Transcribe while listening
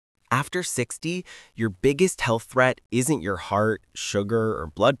After 60, your biggest health threat isn't your heart, sugar, or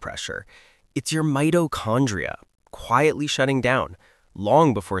blood pressure. It's your mitochondria, quietly shutting down,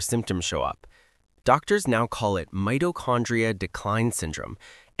 long before symptoms show up. Doctors now call it mitochondria decline syndrome,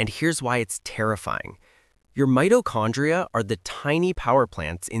 and here's why it's terrifying. Your mitochondria are the tiny power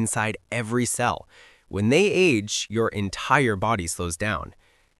plants inside every cell. When they age, your entire body slows down.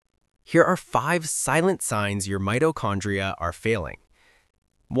 Here are 5 silent signs your mitochondria are failing.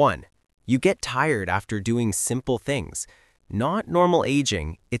 1. You get tired after doing simple things. Not normal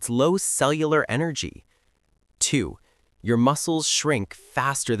aging, it's low cellular energy. 2. Your muscles shrink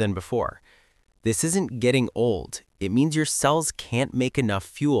faster than before. This isn't getting old, it means your cells can't make enough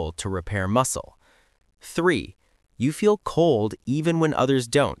fuel to repair muscle. 3. You feel cold even when others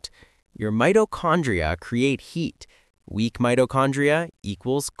don't. Your mitochondria create heat. Weak mitochondria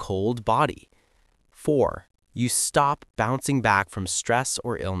equals cold body. 4. You stop bouncing back from stress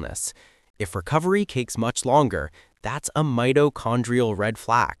or illness. If recovery takes much longer, that's a mitochondrial red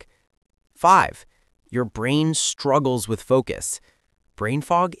flag. 5. Your brain struggles with focus. Brain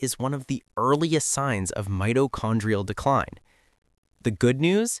fog is one of the earliest signs of mitochondrial decline. The good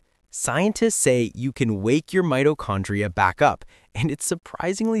news? Scientists say you can wake your mitochondria back up, and it's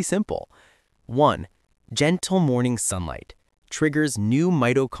surprisingly simple. 1. Gentle morning sunlight triggers new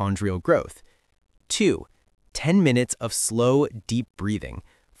mitochondrial growth. 2. 10 minutes of slow, deep breathing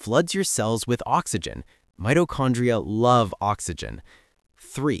floods your cells with oxygen. Mitochondria love oxygen.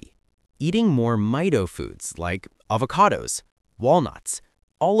 3. Eating more mito foods like avocados, walnuts,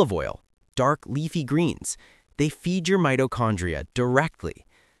 olive oil, dark leafy greens. They feed your mitochondria directly.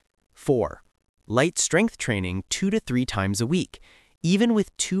 4. Light strength training 2 to 3 times a week. Even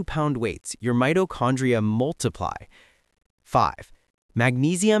with 2-pound weights, your mitochondria multiply. 5.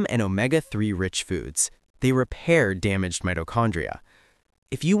 Magnesium and omega-3 rich foods. They repair damaged mitochondria.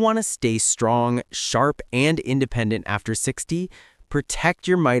 If you want to stay strong, sharp, and independent after 60, protect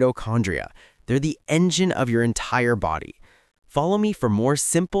your mitochondria. They're the engine of your entire body. Follow me for more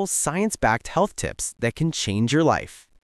simple, science-backed health tips that can change your life.